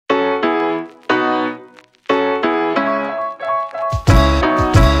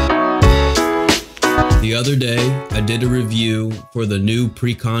The other day, I did a review for the new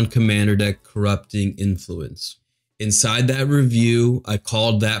Precon Commander deck, Corrupting Influence. Inside that review, I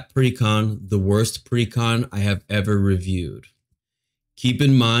called that Precon the worst Precon I have ever reviewed. Keep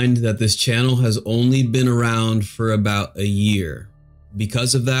in mind that this channel has only been around for about a year.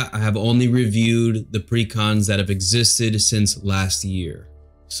 Because of that, I have only reviewed the Precons that have existed since last year.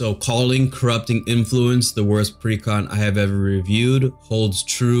 So calling Corrupting Influence the worst Precon I have ever reviewed holds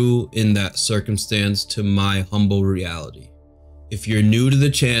true in that circumstance to my humble reality. If you're new to the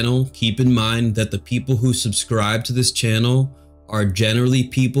channel, keep in mind that the people who subscribe to this channel are generally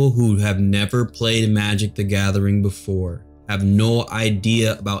people who have never played Magic the Gathering before, have no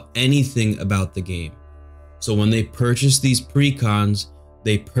idea about anything about the game. So when they purchase these Precons,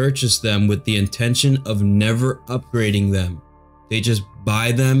 they purchase them with the intention of never upgrading them. They just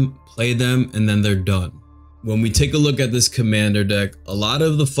buy them, play them, and then they're done. When we take a look at this commander deck, a lot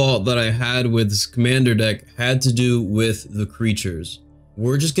of the fault that I had with this commander deck had to do with the creatures.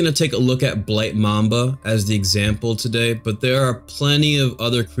 We're just going to take a look at Blight Mamba as the example today, but there are plenty of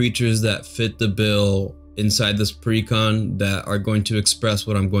other creatures that fit the bill inside this Precon that are going to express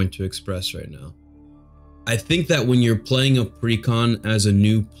what I'm going to express right now. I think that when you're playing a Precon as a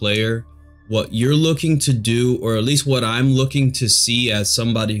new player, what you're looking to do, or at least what I'm looking to see as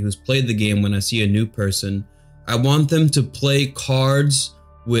somebody who's played the game when I see a new person, I want them to play cards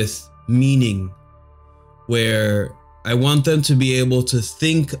with meaning, where I want them to be able to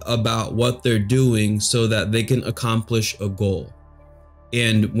think about what they're doing so that they can accomplish a goal.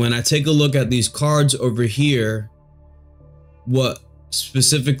 And when I take a look at these cards over here, what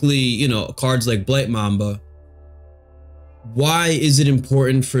specifically, cards like Blight Mamba, why is it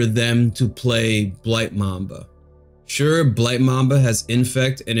important for them to play Blight Mamba? Sure, Blight Mamba has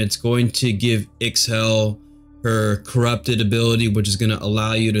Infect and it's going to give Ixhel her corrupted ability, which is going to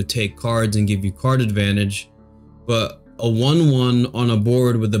allow you to take cards and give you card advantage. But a 1/1 on a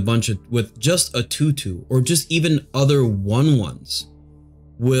board with just a 2/2 or just even other 1/1s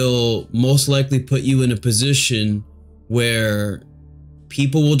will most likely put you in a position where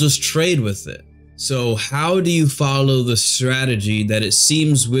people will just trade with it. So how do you follow the strategy that it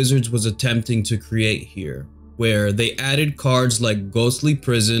seems Wizards was attempting to create here, where they added cards like Ghostly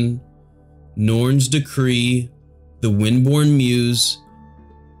Prison, Norn's Decree, the Windborn Muse?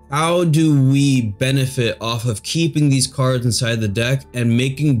 How do we benefit off of keeping these cards inside the deck and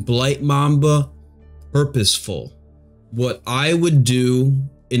making Blight Mamba purposeful? What I would do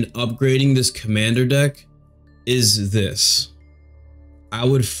in upgrading this commander deck is this. I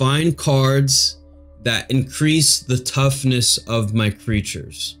would find cards that increase the toughness of my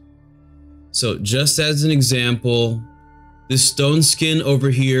creatures. So just as an example, this stone skin over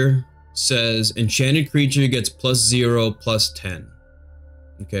here says enchanted creature gets +0/+10,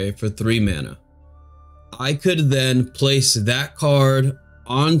 okay, for 3 mana. I could then place that card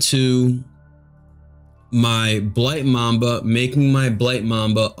onto my Blight Mamba, making my Blight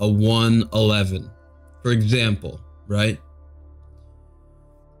Mamba a 1/11, for example, right?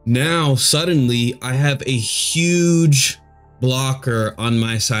 Now, suddenly, I have a huge blocker on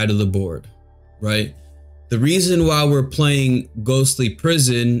my side of the board, right? The reason why we're playing Ghostly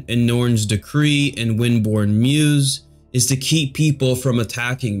Prison and Norn's Decree and Windborn Muse is to keep people from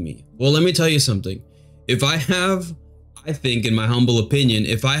attacking me. Well, let me tell you something. If I have, I think, in my humble opinion,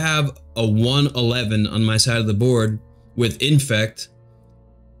 if I have a 1/11 on my side of the board with Infect,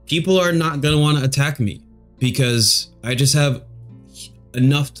 people are not going to want to attack me because I just have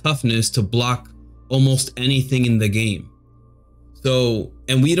enough toughness to block almost anything in the game. So,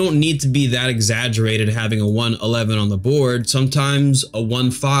 and we don't need to be that exaggerated having a 1/11 on the board. Sometimes a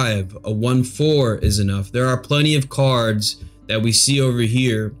 1/5, a 1/4 is enough. There are plenty of cards that we see over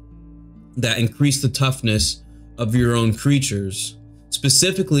here that increase the toughness of your own creatures.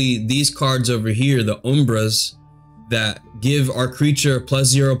 Specifically, these cards over here, the Umbras, that give our creature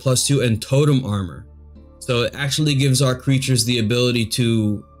 +0/+2 and totem armor. So it actually gives our creatures the ability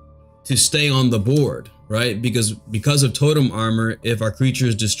to stay on the board, right? Because of totem armor, if our creature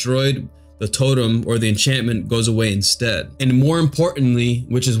is destroyed, the totem or the enchantment goes away instead. And more importantly,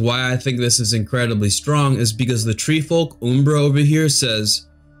 which is why I think this is incredibly strong, is because the Treefolk Umbra over here says,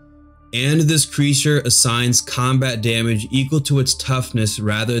 and this creature assigns combat damage equal to its toughness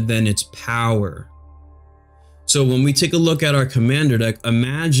rather than its power. So when we take a look at our commander deck,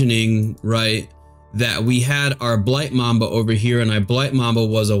 imagining, right, that we had our Blight Mamba over here and our Blight Mamba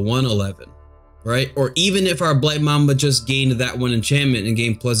was a 1/11, right? Or even if our Blight Mamba just gained that one enchantment and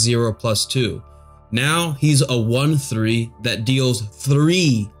gained +0/+2, now he's a 1/3 that deals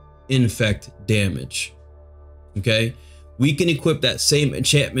 3 Infect damage, okay? we can equip that same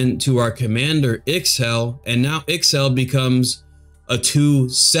enchantment to our commander Ixhel, and now Ixhel becomes a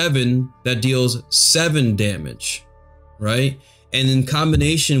 2/7 that deals 7 damage, right? And in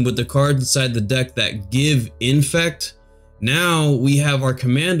combination with the cards inside the deck that give Infect, now we have our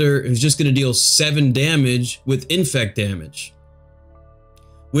commander who's just going to deal 7 damage with Infect damage,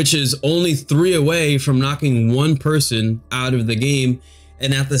 which is only 3 away from knocking one person out of the game.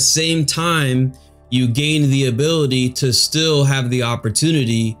 And at the same time, you gain the ability to still have the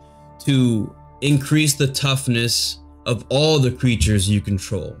opportunity to increase the toughness of all the creatures you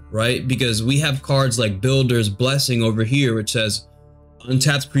control, right? Because we have cards like Builder's Blessing over here, which says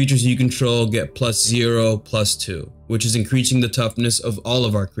untapped creatures you control get +0/+2, which is increasing the toughness of all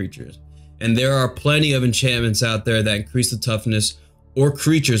of our creatures. And there are plenty of enchantments out there that increase the toughness, or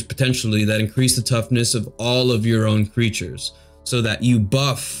creatures potentially that increase the toughness of all of your own creatures, so that you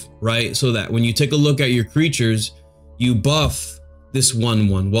buff, right? So that when you take a look at your creatures, you buff this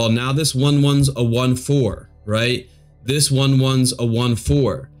 1/1. Well, now this 1/1's a 1/4, right? This 1/1's a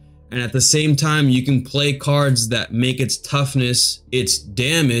 1/4. And at the same time, you can play cards that make its toughness its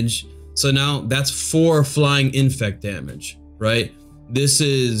damage. So now that's 4 flying Infect damage, right? This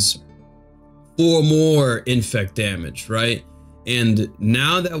is 4 more Infect damage, right? And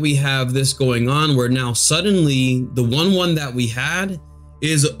now that we have this going on, where now suddenly the 1/1 that we had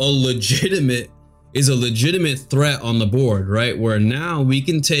is a legitimate threat on the board, right? Where now we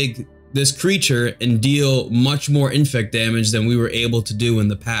can take this creature and deal much more Infect damage than we were able to do in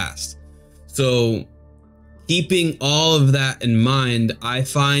the past. So keeping all of that in mind, I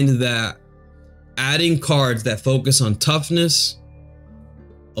find that adding cards that focus on toughness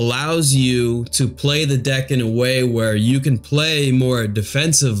allows you to play the deck in a way where you can play more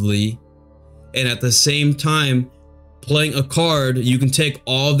defensively, and at the same time playing a card, you can take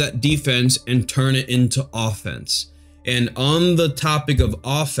all of that defense and turn it into offense. And on the topic of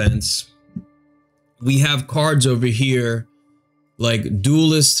offense, we have cards over here like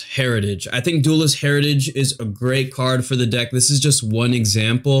Duelist Heritage. I think Duelist Heritage is a great card for the deck. This is just one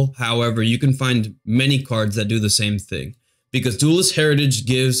example. However, you can find many cards that do the same thing, because Duelist Heritage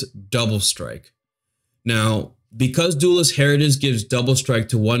gives double strike. Now, because Duelist Heritage gives double strike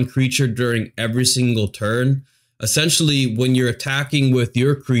to one creature during every single turn, essentially when you're attacking with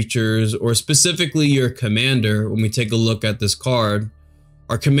your creatures, or specifically your commander, when we take a look at this card,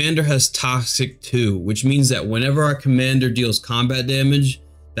 our commander has Toxic 2, which means that whenever our commander deals combat damage,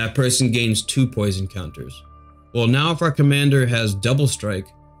 that person gains 2 poison counters. Well, now if our commander has double strike,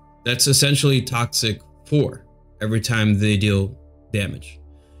 that's essentially Toxic 4 every time they deal damage.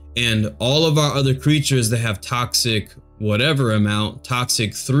 And all of our other creatures that have Toxic whatever amount,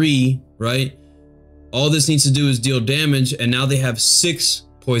 Toxic 3, right? All this needs to do is deal damage, and now they have 6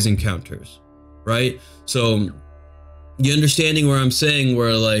 poison counters, right? So you understanding where I'm saying,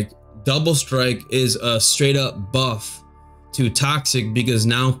 where like double strike is a straight up buff to toxic, because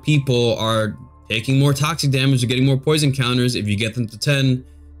now people are taking more toxic damage, or getting more poison counters. If you get them to 10,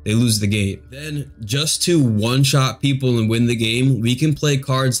 they lose the game. Then just to one-shot people and win the game, we can play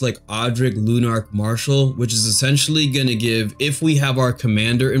cards like Odric Lunarch Marshal, which is essentially going to give, if we have our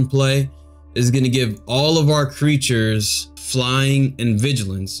commander in play, is going to give all of our creatures flying and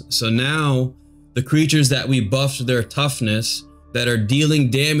vigilance. So now the creatures that we buffed their toughness, that are dealing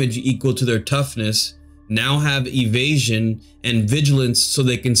damage equal to their toughness, now have evasion and vigilance, so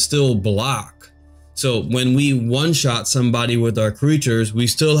they can still block. So when we one-shot somebody with our creatures, we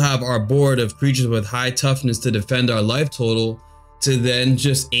still have our board of creatures with high toughness to defend our life total, to then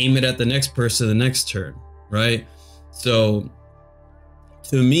just aim it at the next person the next turn, right? So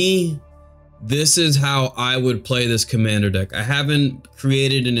to me, this is how I would play this commander deck. I haven't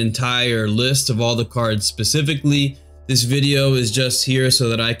created an entire list of all the cards specifically. This video is just here so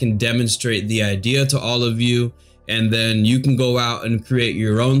that I can demonstrate the idea to all of you, and then you can go out and create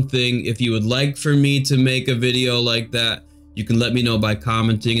your own thing. If you would like for me to make a video like that, you can let me know by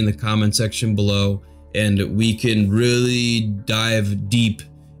commenting in the comment section below, and we can really dive deep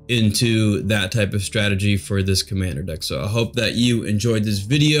into that type of strategy for this commander deck. So I hope that you enjoyed this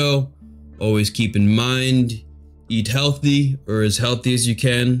video. Always keep in mind, eat healthy, or as healthy as you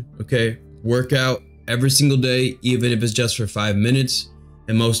can, okay? Work out every single day, even if it's just for 5 minutes.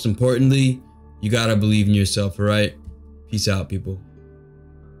 And most importantly, you gotta believe in yourself, all right? Peace out, people.